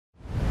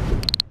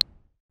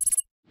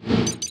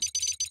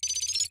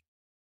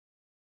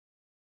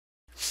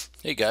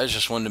Hey guys,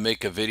 just wanted to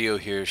make a video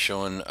here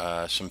showing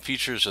some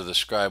features of the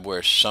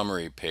ScribeWare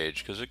summary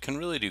page because it can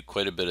really do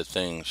quite a bit of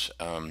things.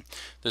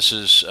 This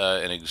is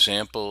an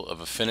example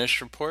of a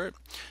finished report,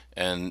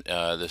 and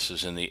this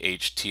is in the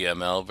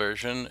HTML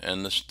version,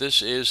 and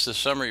this is the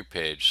summary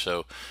page.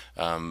 So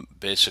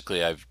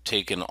basically I've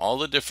taken all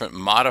the different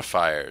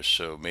modifiers,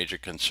 so major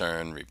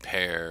concern,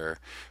 repair,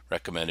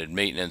 recommended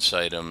maintenance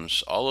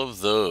items, all of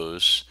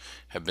those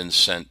have been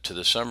sent to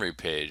the summary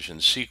page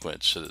in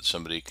sequence so that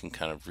somebody can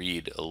kind of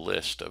read a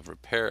list of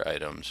repair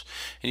items.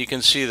 And you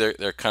can see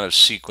they're kind of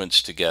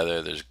sequenced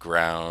together. There's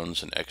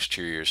grounds and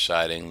exterior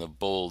siding. The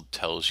bold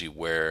tells you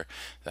where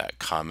that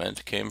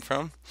comment came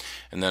from.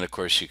 And then of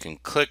course you can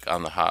click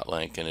on the hot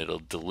link and it'll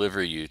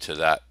deliver you to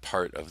that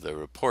part of the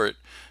report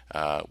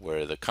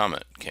where the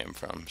comment came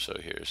from. So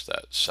here's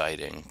that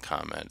siding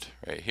comment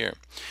right here.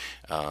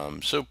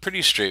 So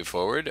pretty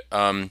straightforward.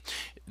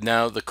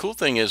 Now the cool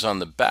thing is on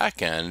the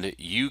back end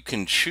you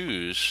can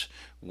choose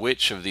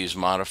which of these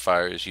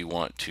modifiers you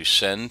want to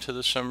send to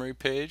the summary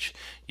page.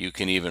 You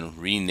can even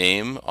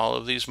rename all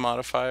of these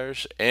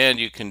modifiers, and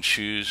you can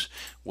choose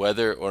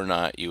whether or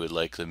not you would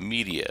like the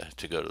media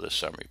to go to the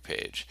summary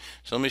page.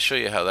 So let me show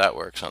you how that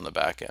works on the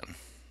back end.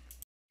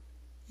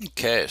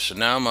 Okay, so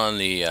now I'm on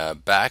the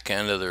back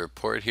end of the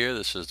report here.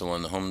 This is the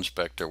one the home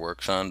inspector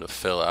works on to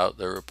fill out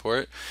the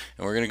report.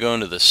 And we're going to go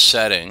into the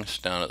settings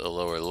down at the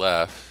lower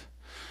left.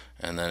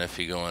 And then if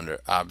you go under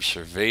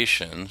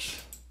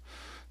observations,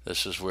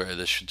 this is where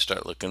this should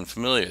start looking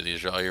familiar.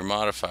 These are all your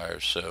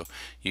modifiers. So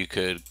you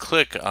could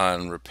click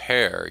on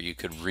repair. You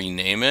could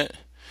rename it.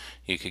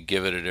 You could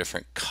give it a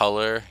different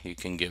color, you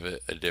can give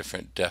it a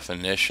different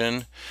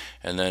definition,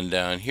 and then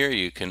down here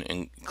you can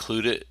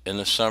include it in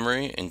the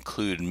summary,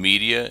 include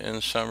media in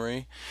the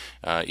summary.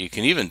 You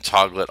can even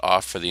toggle it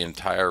off for the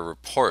entire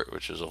report,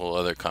 which is a whole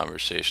other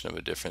conversation of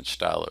a different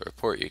style of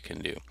report you can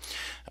do.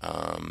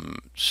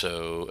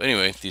 So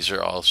anyway, these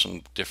are all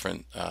some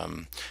different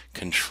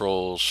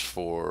controls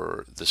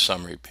for the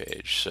summary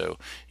page. So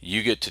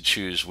you get to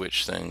choose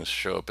which things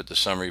show up at the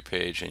summary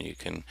page, and you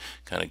can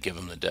kind of give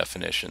them the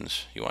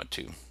definitions you want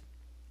to.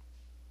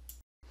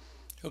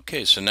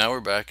 Okay, so now we're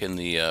back in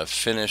the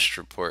finished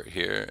report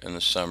here in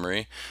the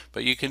summary,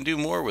 but you can do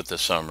more with the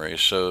summary.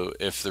 So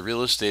if the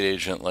real estate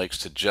agent likes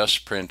to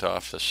just print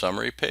off the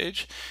summary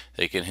page,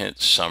 they can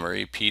hit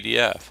Summary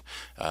PDF.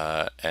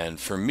 And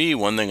for me,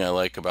 one thing I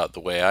like about the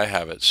way I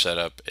have it set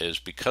up is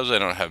because I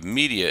don't have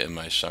media in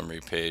my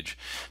summary page,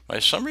 my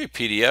summary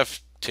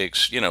PDF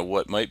takes,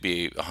 what might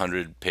be a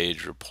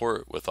 100-page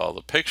report with all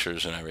the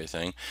pictures and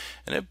everything,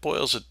 and it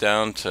boils it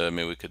down to,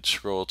 we could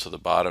scroll to the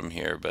bottom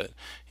here, but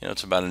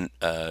it's about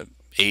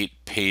 8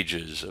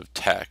 pages of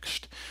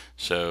text.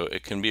 So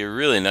it can be a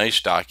really nice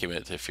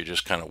document if you're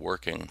just kind of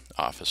working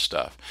off of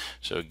stuff.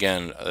 So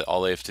again,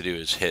 all they have to do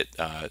is hit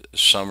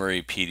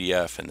Summary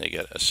PDF and they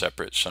get a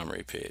separate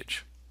summary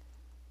page.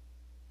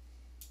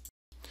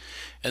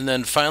 And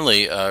then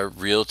finally,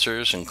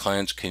 realtors and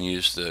clients can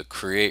use the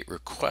create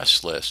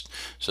request list.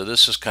 So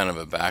this is kind of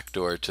a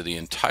backdoor to the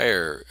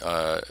entire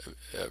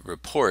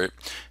report,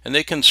 and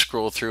they can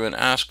scroll through and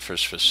ask for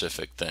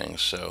specific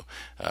things. So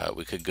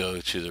we could go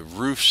to the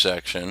roof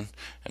section,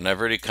 and I've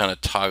already kind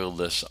of toggled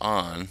this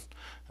on.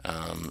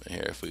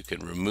 Here, if we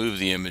could remove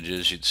the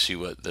images, you'd see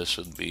what this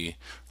would be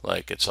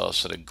like. It's all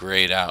sort of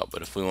grayed out,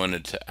 but if we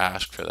wanted to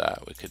ask for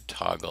that, we could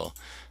toggle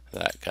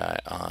that guy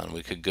on.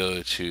 We could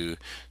go to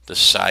the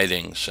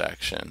siding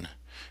section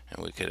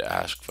and we could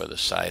ask for the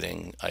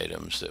siding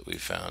items that we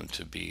found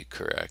to be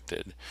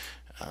corrected.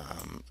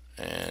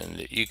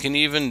 And you can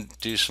even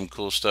do some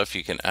cool stuff.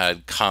 You can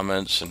add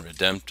comments and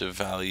redemptive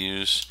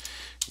values.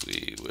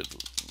 We would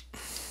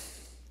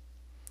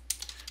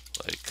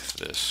like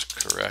this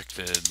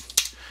corrected,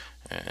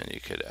 and you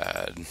could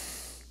add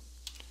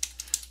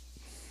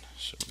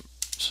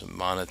some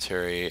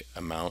monetary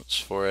amounts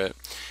for it.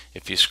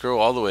 If you scroll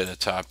all the way to the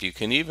top, you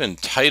can even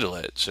title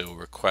it. So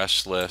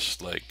request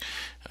list, like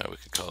we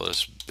could call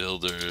this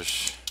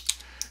builders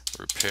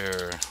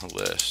repair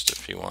list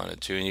if you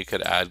wanted to, and you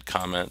could add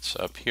comments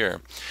up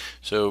here.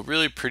 So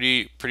really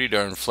pretty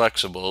darn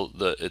flexible.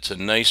 It's a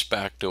nice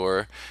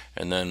backdoor,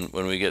 and then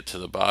when we get to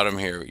the bottom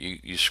here,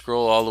 you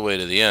scroll all the way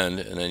to the end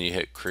and then you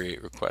hit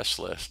create request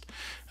list.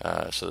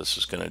 So this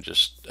is going to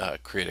just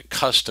create a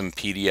custom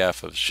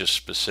PDF of just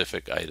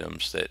specific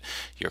items that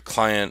your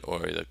client or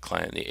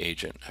the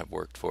agent have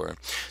worked for.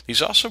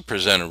 These also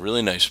present a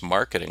really nice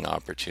marketing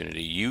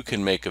opportunity. You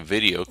can make a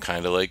video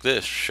kind of like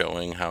this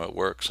showing how it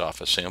works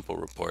off a sample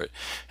report,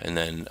 and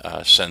then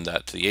send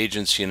that to the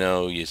agents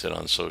use it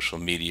on social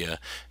media,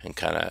 and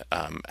kind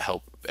of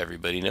help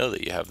everybody know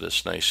that you have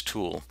this nice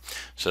tool.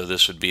 So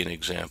this would be an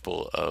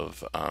example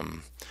of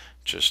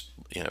just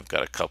I've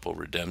got a couple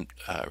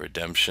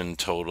redemption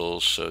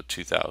totals, so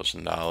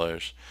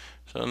 $2,000.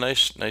 So a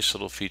nice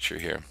little feature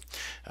here.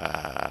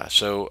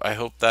 So I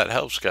hope that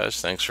helps, guys.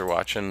 Thanks for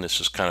watching.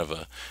 This is kind of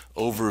an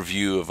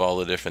overview of all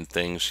the different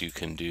things you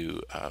can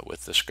do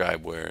with the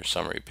ScribeWare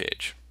summary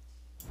page.